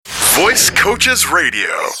Voice Coaches Radio.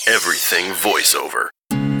 Everything voiceover.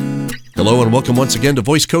 Hello and welcome once again to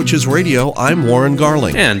Voice Coaches Radio. I'm Warren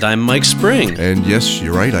Garling. And I'm Mike Spring. And yes,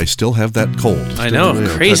 you're right, I still have that cold. I know,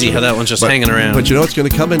 crazy how that one's just hanging around. But you know, it's going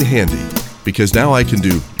to come in handy because now I can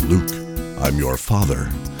do, Luke, I'm your father.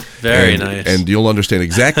 Very nice. And you'll understand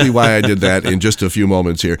exactly why I did that in just a few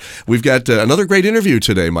moments here. We've got another great interview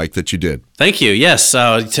today, Mike, that you did. Thank you. Yes.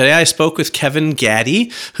 Today I spoke with Kevin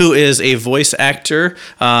Gaddy, who is a voice actor,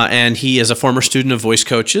 and he is a former student of Voice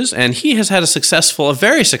Coaches, and he has had a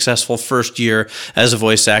very successful first year as a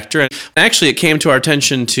voice actor. And actually, it came to our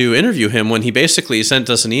attention to interview him when he basically sent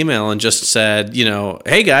us an email and just said,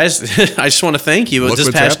 hey guys, I just want to thank you.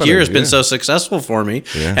 This past year has been so successful for me.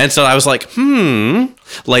 Yeah. And so I was like,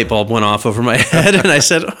 light bulb went off over my head, and I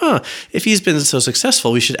said, if he's been so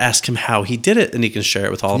successful, we should ask him how he did it, and he can share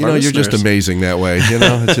it with all of our listeners. You're just amazing that way.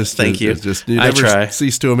 It's just Thank you. You never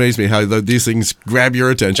cease to amaze me how these things grab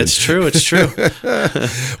your attention. It's true.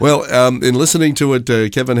 Well, in listening to what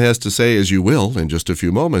Kevin has to say, as you will in just a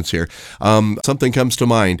few moments here, something comes to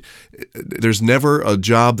mind. There's never a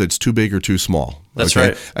job that's too big or too small. That's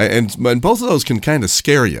right. And both of those can kind of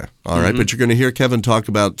scare you, all right? But you're going to hear Kevin talk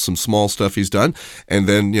about some small stuff he's done, and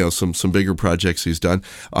then, some bigger projects he's done.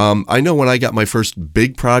 I know when I got my first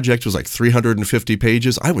big project, it was like 350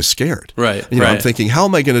 pages, I was scared. Right. I'm thinking, how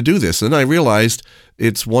am I going to do this? And then I realized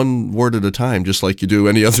it's one word at a time, just like you do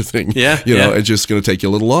any other thing. It's just going to take you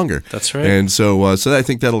a little longer. That's right. And so I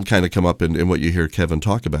think that'll kind of come up in what you hear Kevin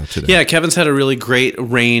talk about today. Yeah, Kevin's had a really great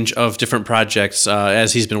range of different projects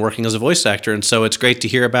as he's been working as a voice actor, and so it's great to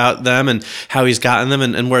hear about them and how he's gotten them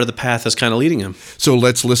and where the path is kind of leading him. So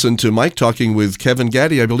let's listen to Mike talking with Kevin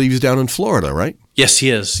Gaddy. I believe he's down in Florida, right? Yes, he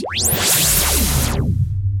is.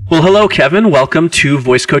 Well, hello, Kevin. Welcome to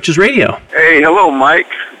Voice Coaches Radio. Hey, hello, Mike.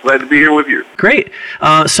 Glad to be here with you. Great.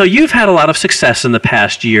 So you've had a lot of success in the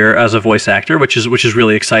past year as a voice actor, which is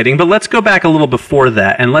really exciting. But let's go back a little before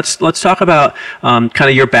that, and let's talk about kind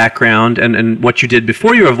of your background and what you did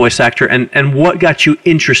before you were a voice actor, and what got you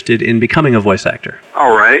interested in becoming a voice actor.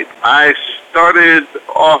 All right. I started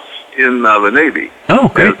off in the Navy. Oh,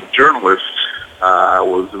 great. As a journalist. I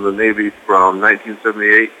was in the Navy from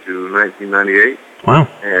 1978 to 1998. Wow.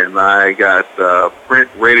 And I got print,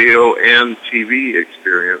 radio, and TV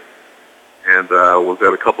experience, and was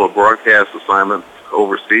at a couple of broadcast assignments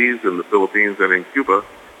overseas in the Philippines and in Cuba.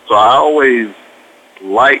 So I always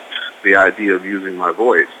liked the idea of using my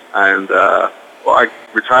voice. And I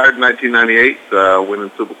retired in 1998, went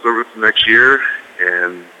in civil service the next year,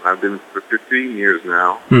 and I've been for 15 years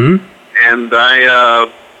now. Mm-hmm. And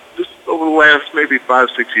I, just over the last maybe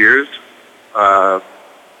 5-6 years,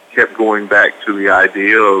 kept going back to the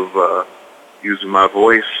idea of using my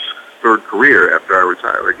voice for a career after I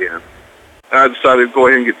retire again. I decided to go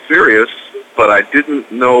ahead and get serious, but I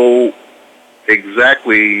didn't know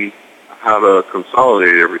exactly how to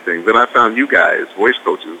consolidate everything. Then I found you guys, Voice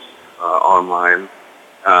Coaches, online.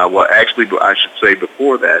 Actually, I should say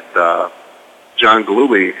before that, John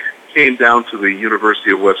Galooly came down to the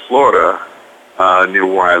University of West Florida near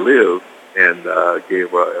where I live and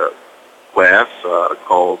gave a class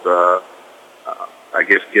called, I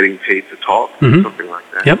guess, Getting Paid to Talk, something like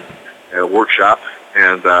that. Yep. A workshop,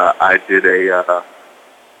 and I did a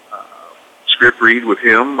script read with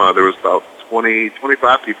him. There was about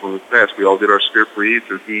 25 people in the class. We all did our script reads,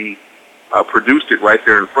 and he produced it right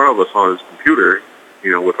there in front of us on his computer,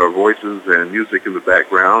 with our voices and music in the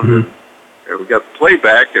background. And we got the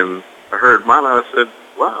playback, and I heard mine, and I said,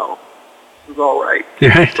 wow, this is all right.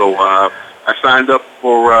 Right. So I signed up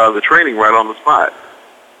for the training right on the spot.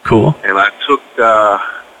 Cool. And I took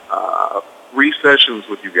 3 sessions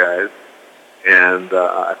with you guys, and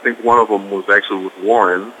I think one of them was actually with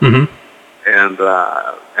Warren. Mm-hmm. And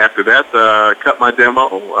after that, I cut my demo.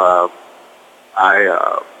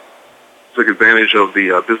 I took advantage of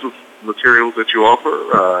the business materials that you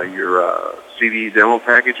offer, your CD demo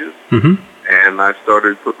packages, and I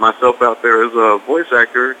started putting myself out there as a voice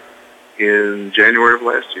actor in January of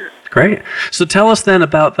last year. Great. So tell us then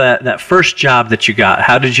about that first job that you got.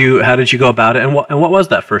 How did you go about it, and what was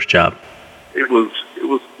that first job? It was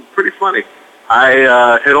pretty funny.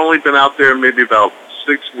 I had only been out there maybe about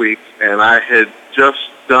 6 weeks, and I had just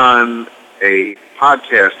done a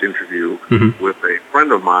podcast interview with a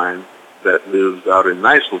friend of mine that lives out in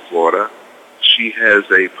Niceville, Florida. She has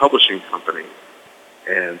a publishing company,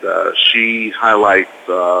 and she highlights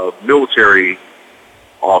military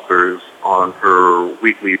authors on her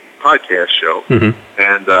weekly podcast show.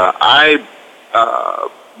 And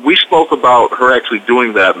we spoke about her actually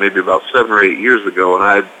doing that maybe about 7 or 8 years ago, and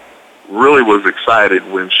I really was excited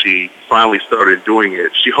when she finally started doing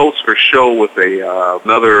it. She hosts her show with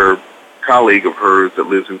another colleague of hers that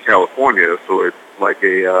lives in California, so it's like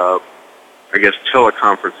a, I guess,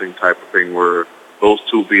 teleconferencing type of thing where those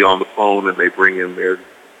two will be on the phone and they bring in their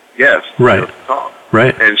guests Right. to talk.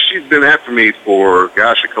 Right. And she's been after me for,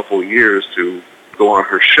 gosh, a couple of years to go on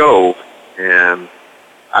her show, and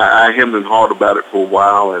I hemmed and hawed about it for a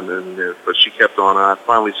while, and then but she kept on. And I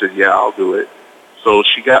finally said, "Yeah, I'll do it." So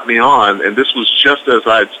she got me on, and this was just as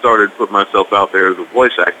I had started putting myself out there as a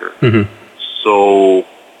voice actor. Mm-hmm. So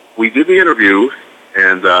we did the interview,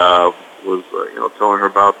 and was telling her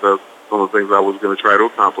about some of the things I was going to try to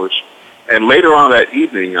accomplish. And later on that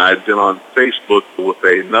evening, I'd been on Facebook with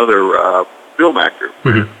another film actor.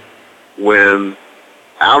 Mm-hmm. When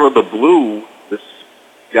out of the blue, this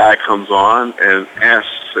guy comes on and asks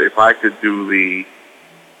if I could do the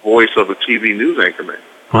voice of a TV news anchorman.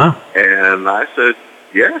 Wow. And I said,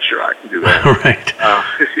 yeah, sure, I can do that. Right.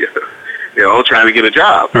 Trying to get a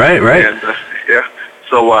job. Right. And,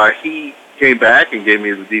 so he came back and gave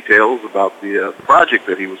me the details about the project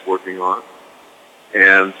that he was working on,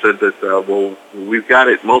 and said that, we've got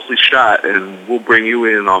it mostly shot, and we'll bring you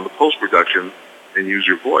in on the post-production and use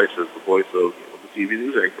your voice as the voice of the TV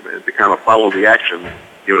news anchorman to kind of follow the action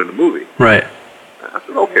in the movie. Right. I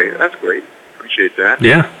said, okay, that's great. Appreciate that.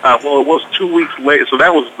 Yeah. It was 2 weeks later, so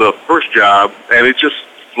that was the first job, and it just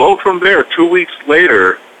flowed from there. 2 weeks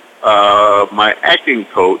later, my acting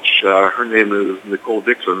coach, her name is Nicole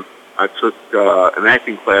Dixon. I took an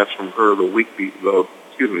acting class from her the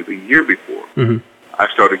year before. Mm-hmm. I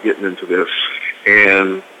started getting into this,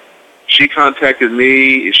 and she contacted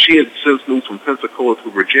me. She had since moved from Pensacola to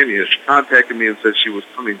Virginia. She contacted me and said she was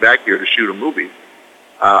coming back here to shoot a movie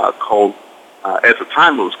called, at the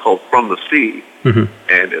time it was called From the Sea, mm-hmm.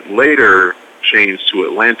 and it later changed to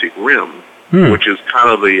Atlantic Rim, which is kind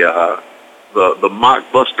of the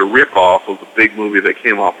mockbuster ripoff of the big movie that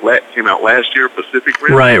came out last year, Pacific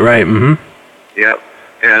Rim. Right. Mm-hmm. Yep.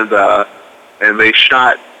 And they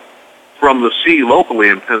shot From the Sea locally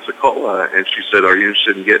in Pensacola, and she said, "Are you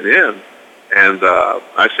interested in getting in?" And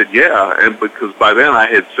I said, "Yeah," and because by then I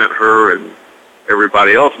had sent her and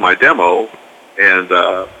everybody else my demo, and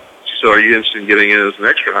she said, "Are you interested in getting in as an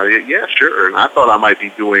extra?" I said, "Yeah, sure." And I thought I might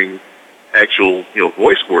be doing actual,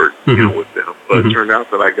 voice work, mm-hmm. with them, but mm-hmm. it turned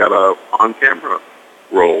out that I got a on-camera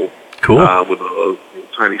role. Cool. With a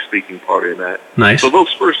tiny speaking part in that. Nice. So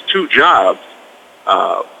those first two jobs,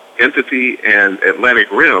 Entity and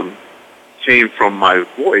Atlantic Rim, came from my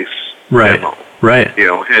voice demo. Right.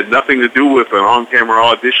 Had nothing to do with an on-camera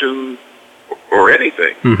audition or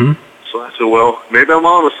anything. Mm-hmm. So I said, well, maybe I'm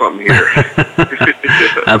on to something here.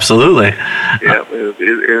 Absolutely. Yeah, and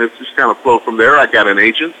it just kind of flowed from there. I got an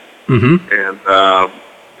agent, mm-hmm.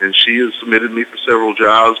 and she has submitted me for several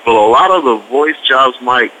jobs. But a lot of the voice jobs,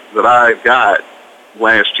 Mike, that I got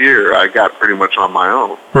last year, I got pretty much on my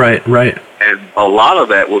own. Right. And a lot of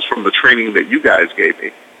that was from the training that you guys gave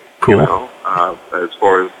me. Cool. As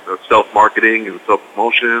far as self-marketing and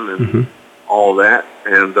self-promotion and mm-hmm. all that.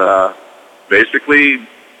 And basically,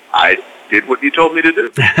 I did what you told me to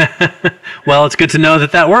do. Well, it's good to know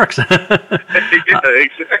that works. Yeah,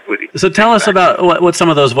 exactly. So tell us about what some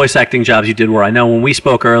of those voice acting jobs you did were. I know when we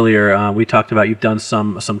spoke earlier, we talked about you've done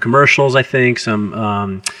some commercials, I think,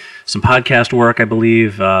 some podcast work, I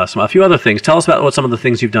believe, a few other things. Tell us about what some of the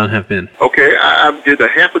things you've done have been. Okay, I did a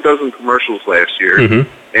half a dozen commercials last year,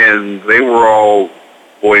 mm-hmm. and they were all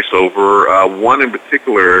voiceover. One in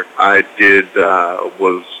particular I did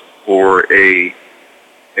was for an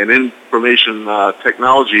information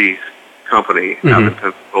technology company mm-hmm. out in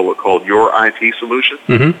Pensacola called Your IT Solution.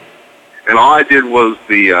 Mm-hmm. And all I did was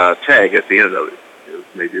the tag at the end of it. It was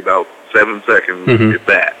maybe about 7 seconds, mm-hmm. if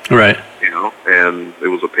that. Right. And it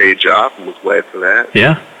was a paid job, and was glad for that.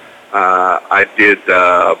 Yeah. I did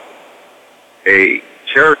a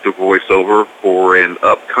character voiceover for an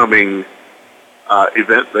upcoming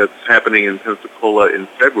event that's happening in Pensacola in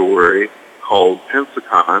February called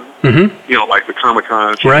Pensacon. Mm-hmm. Like the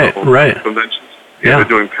Comic-Con right. conventions. Yeah. They're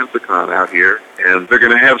doing Pensacon out here, and they're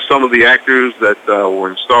going to have some of the actors that were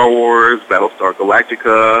in Star Wars, Battlestar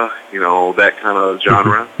Galactica, that kind of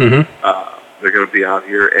genre. Mm-hmm. They're going to be out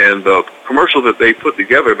here, and the commercial that they put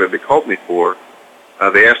together that they called me for,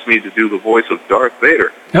 they asked me to do the voice of Darth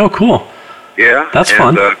Vader. Oh, cool. Yeah, that's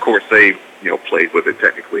fun. And of course they played with it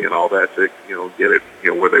technically and all that to get it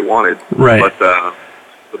where they wanted. Right. But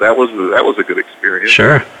that was a good experience.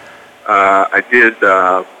 Sure. I did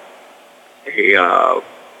a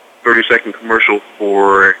 30-second commercial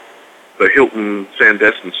for the Hilton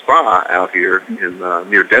Sandestin Spa out here in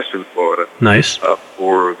near Destin, Florida. Nice.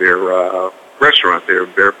 For their restaurant there,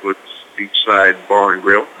 Barefoot's Beachside Bar and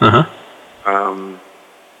Grill. Uh-huh.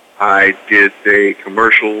 I did a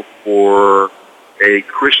commercial for a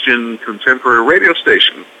Christian contemporary radio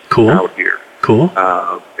station out here. Cool.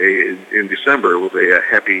 In December, it was a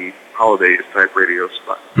happy holidays type radio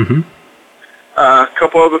spot. Mm-hmm. A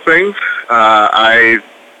couple other things. I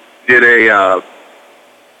did a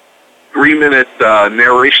 3-minute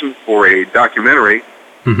narration for a documentary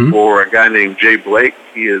for a guy named Jay Blake.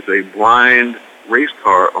 He is a blind race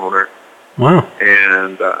car owner. Wow.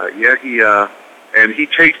 And he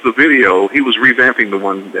takes the video. He was revamping the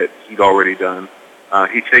one that he'd already done.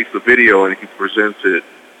 He takes the video and he presents it,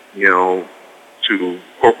 to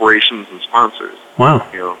corporations and sponsors. Wow.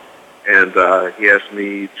 And he asked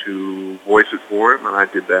me to voice it for him, and I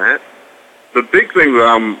did that. The big thing that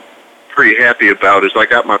I'm pretty happy about is I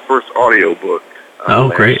got my first audio book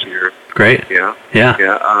last year. Great. Yeah. Yeah.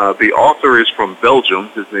 Yeah. The author is from Belgium.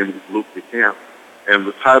 His name is Luc de Camp. And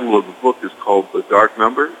the title of the book is called The Dark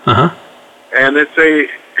Number. Uh-huh. And it's a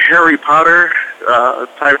Harry Potter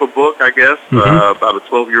type of book, I guess, about a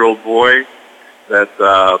 12-year-old boy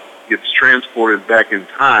that gets transported back in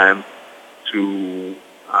time to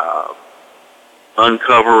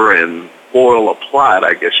uncover and foil a plot,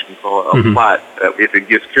 I guess you can call it, a plot that if it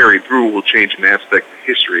gets carried through will change an aspect of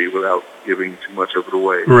history without giving too much of it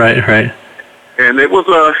away. Right. And it was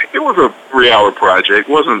a 3-hour project.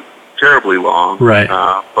 It wasn't terribly long. Right.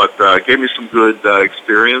 But gave me some good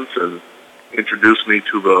experience and introduced me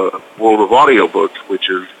to the world of audiobooks, which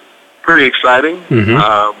is pretty exciting.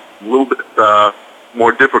 A little bit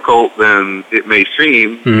more difficult than it may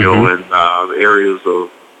seem, in the areas of,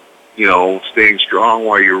 staying strong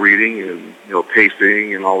while you're reading and,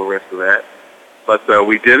 pacing and all the rest of that. But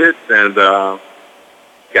we did it and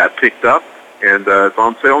got picked up, and it's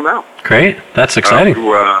on sale now. Great. That's exciting.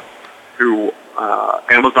 Through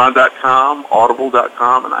Amazon.com,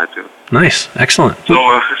 Audible.com, and iTunes. Nice. Excellent.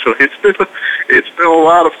 So it's been a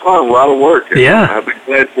lot of fun, a lot of work. And I've been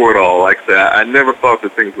glad for it all. Like that, I never thought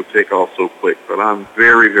that things would take off so quick, but I'm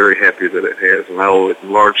very, very happy that it has, and I owe it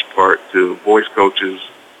in large part to voice coaches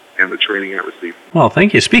and the training I received. Well,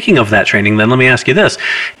 thank you. Speaking of that training, then let me ask you this.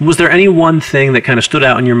 Was there any one thing that kind of stood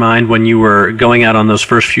out in your mind when you were going out on those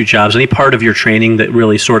first few jobs? Any part of your training that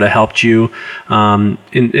really sort of helped you? In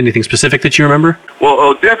anything specific that you remember?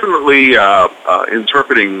 Well, definitely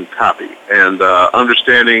interpreting copy and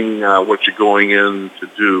understanding what you're going in to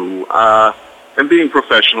do. And being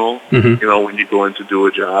professional, when you go in to do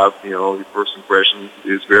a job, your first impression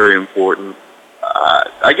is very important.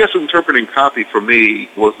 I guess interpreting copy for me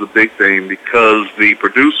was the big thing because the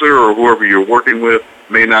producer or whoever you're working with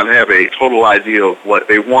may not have a total idea of what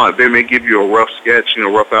they want. They may give you a rough sketch,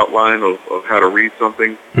 rough outline of how to read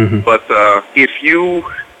something. But if you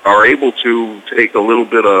are able to take a little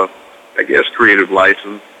bit of, I guess, creative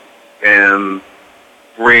license and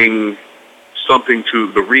bring something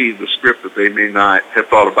to the script that they may not have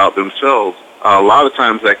thought about themselves, a lot of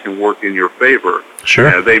times that can work in your favor.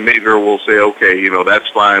 Sure. They may very well say, okay, that's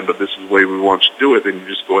fine, but this is the way we want you to do it, then you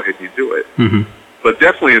just go ahead and you do it. But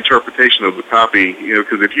definitely interpretation of the copy,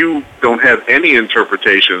 because if you don't have any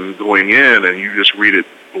interpretation going in and you just read it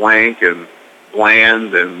blank and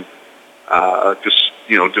bland and just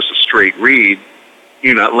a straight read,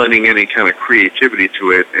 you're not lending any kind of creativity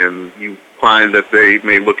to it, and you find that they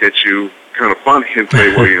may look at you kind of funny and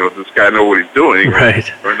say, well, does this guy know what he's doing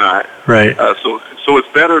or not? Right. So it's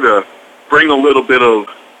better to bring a little bit of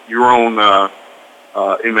your own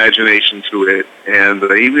imagination to it, and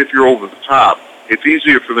even if you're over the top, it's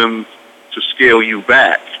easier for them to scale you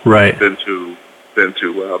back than to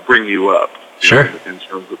bring you up. Sure. In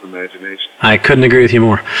terms of imagination. I couldn't agree with you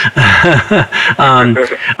more. All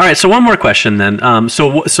right, so one more question then.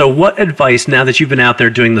 So what advice, now that you've been out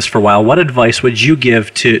there doing this for a while, what advice would you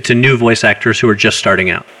give to new voice actors who are just starting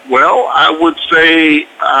out? Well, I would say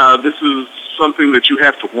this is something that you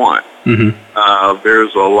have to want.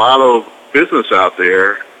 There's a lot of business out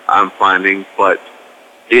there, I'm finding, but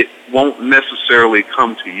it won't necessarily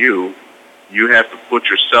come to you. You have to put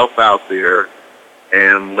yourself out there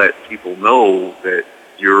and let people know that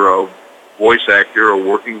you're a voice actor, a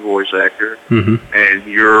working voice actor, and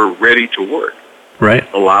you're ready to work. Right.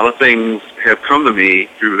 A lot of things have come to me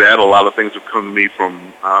through that. A lot of things have come to me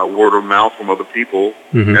from word of mouth from other people,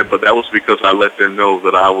 but that was because I let them know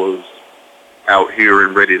that I was out here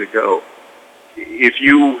and ready to go. If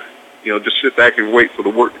you just sit back and wait for the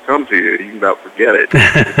work to come to you, you can about forget it.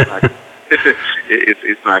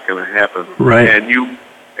 It's not going to happen. Right. And you,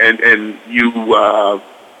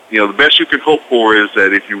 the best you can hope for is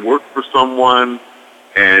that if you work for someone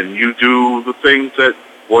and you do the things that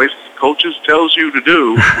voice coaches tells you to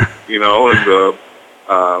do, and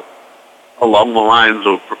along the lines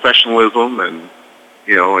of professionalism and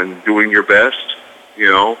and doing your best,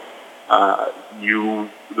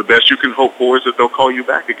 the best you can hope for is that they'll call you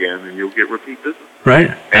back again and you'll get repeat business.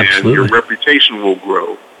 Right, absolutely. And your reputation will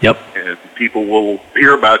grow. Yep. And people will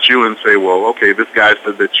hear about you and say, well, okay, this guy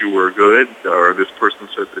said that you were good, or this person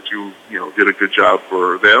said that you did a good job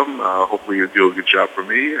for them. Hopefully you do a good job for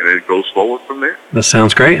me, and it goes forward from there. That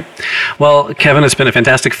sounds great. Well, Kevin, it's been a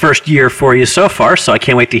fantastic first year for you so far, so I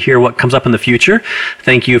can't wait to hear what comes up in the future.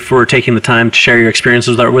 Thank you for taking the time to share your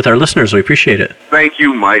experiences with our listeners. We appreciate it. Thank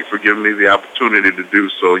you, Mike, for giving me the opportunity to do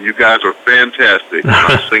so. You guys are fantastic.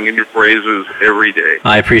 I'm singing your praises every day.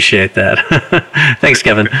 I appreciate that. Thanks,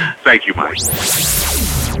 Kevin. Thank you, Mike.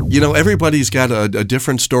 Everybody's got a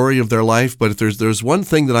different story of their life, but there's one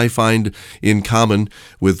thing that I find in common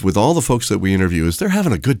with all the folks that we interview is they're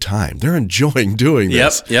having a good time. They're enjoying doing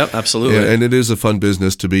this. Yep, absolutely. And it is a fun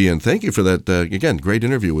business to be in. Thank you for that, again, great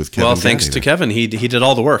interview with Kevin. Well, thanks to Kevin. He did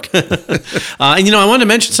all the work. And, I wanted to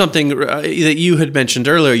mention something that you had mentioned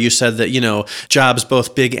earlier. You said that, jobs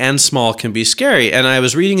both big and small can be scary. And I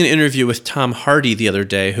was reading an interview with Tom Hardy the other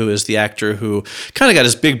day, who is the actor who kind of got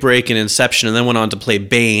his big break in Inception and then went on to play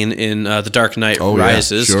Bane in The Dark Knight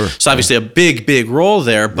Rises. Yeah, sure. So obviously a big role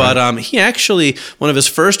there. But he actually, one of his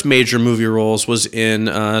first major movie roles was in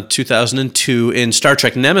 2002 in Star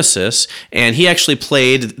Trek Nemesis. And he actually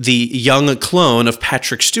played the young clone of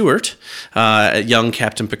Patrick Stewart, young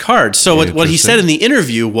Captain Picard. So what he said in the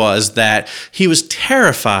interview was that he was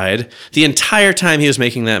terrified the entire time he was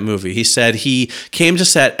making that movie. He said he came to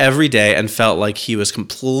set every day and felt like he was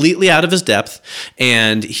completely out of his depth,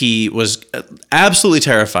 and he was absolutely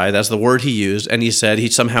terrified. That's the word he used. And he said he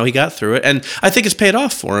got through it. And I think it's paid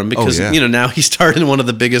off for him because, now he starred in one of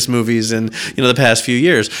the biggest movies in, the past few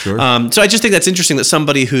years. Sure. So I just think that's interesting that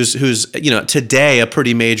somebody who's today a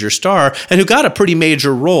pretty major star and who got a pretty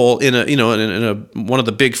major role in one of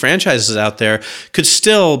the big franchises out there could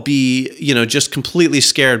still be, just completely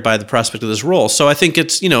scared by the prospect of this role. So I think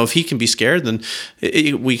it's, if he can be scared, then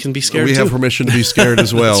we can be scared too. We have permission to be scared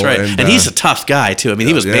as well. That's right. And he's a tough guy too. I mean,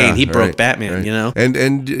 he was Bane. He broke Batman,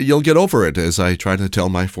 And you'll get over it, as I try to tell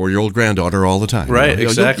my 4-year-old granddaughter all the time. Right,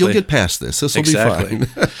 exactly. You'll get past this. This will be fine.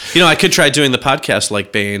 I could try doing the podcast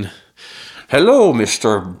like Bane. Hello,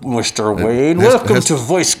 Mr. Wayne. Welcome to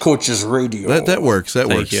Voice Coaches Radio. That works. That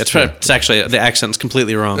works. Thank you. It's actually, the accent's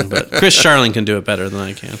completely wrong, but Chris Charling can do it better than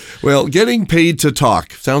I can. Well, getting paid to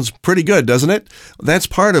talk sounds pretty good, doesn't it? That's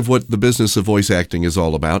part of what the business of voice acting is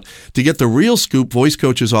all about. To get the real scoop, Voice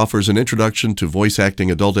Coaches offers an introduction to voice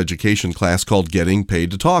acting adult education class called Getting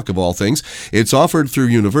Paid to Talk, of all things. It's offered through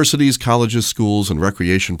universities, colleges, schools, and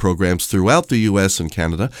recreation programs throughout the U.S. and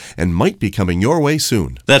Canada, and might be coming your way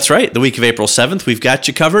soon. That's right. The week of April 7th, we've got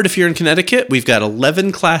you covered. If you're in Connecticut, we've got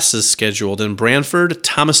 11 classes scheduled in Branford,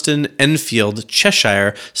 Thomaston, Enfield,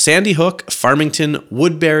 Cheshire, Sandy Hook, Farmington,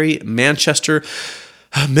 Woodbury, Manchester,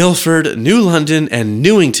 Milford, New London, and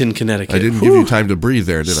Newington, Connecticut. I didn't give you time to breathe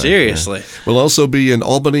there, did I? Seriously. Yeah. We'll also be in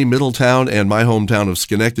Albany, Middletown, and my hometown of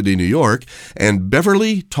Schenectady, New York, and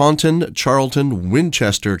Beverly, Taunton, Charlton,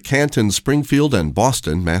 Winchester, Canton, Springfield, and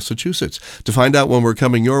Boston, Massachusetts. To find out when we're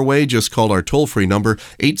coming your way, just call our toll-free number,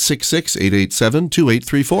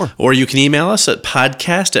 866-887-2834. Or you can email us at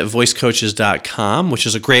podcast@voicecoaches.com, which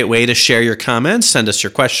is a great way to share your comments, send us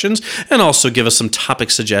your questions, and also give us some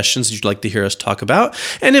topic suggestions that you'd like to hear us talk about.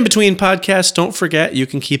 And in between podcasts, don't forget, you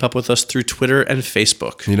can keep up with us through Twitter and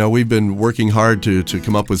Facebook. We've been working hard to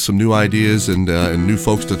come up with some new ideas and new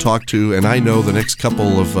folks to talk to, and I know the next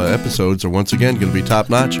couple of episodes are once again going to be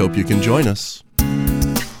top-notch. Hope you can join us.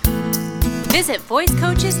 Visit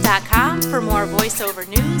voicecoaches.com for more voiceover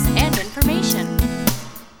news and information.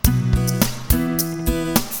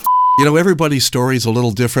 Everybody's story is a little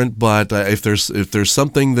different, but if there's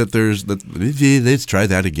something let's try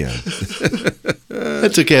that again.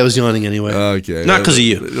 That's okay. I was yawning anyway. Okay. Not because of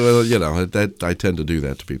you. Well, I tend to do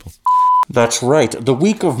that to people. That's right. The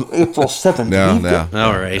week of April 7th. No.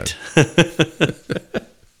 All right.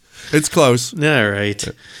 It's close. All right.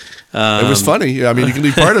 It was funny. I mean, you can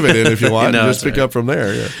leave part of it in if you want and just pick up from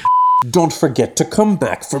there. Yeah. Don't forget to come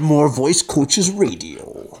back for more Voice Coaches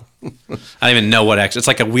Radio. I don't even know what accent. It's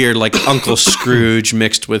like a weird, Uncle Scrooge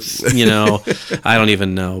mixed with, I don't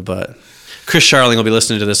even know, but Chris Charling will be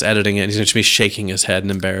listening to this, editing it, and he's going to be shaking his head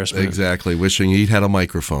in embarrassment. Exactly, wishing he'd had a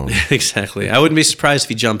microphone. Exactly. I wouldn't be surprised if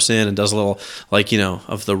he jumps in and does a little,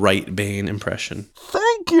 of the right Bane impression.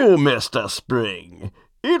 Thank you, Mr. Spring.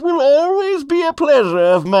 It will always be a pleasure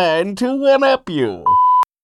of mine to one-up you.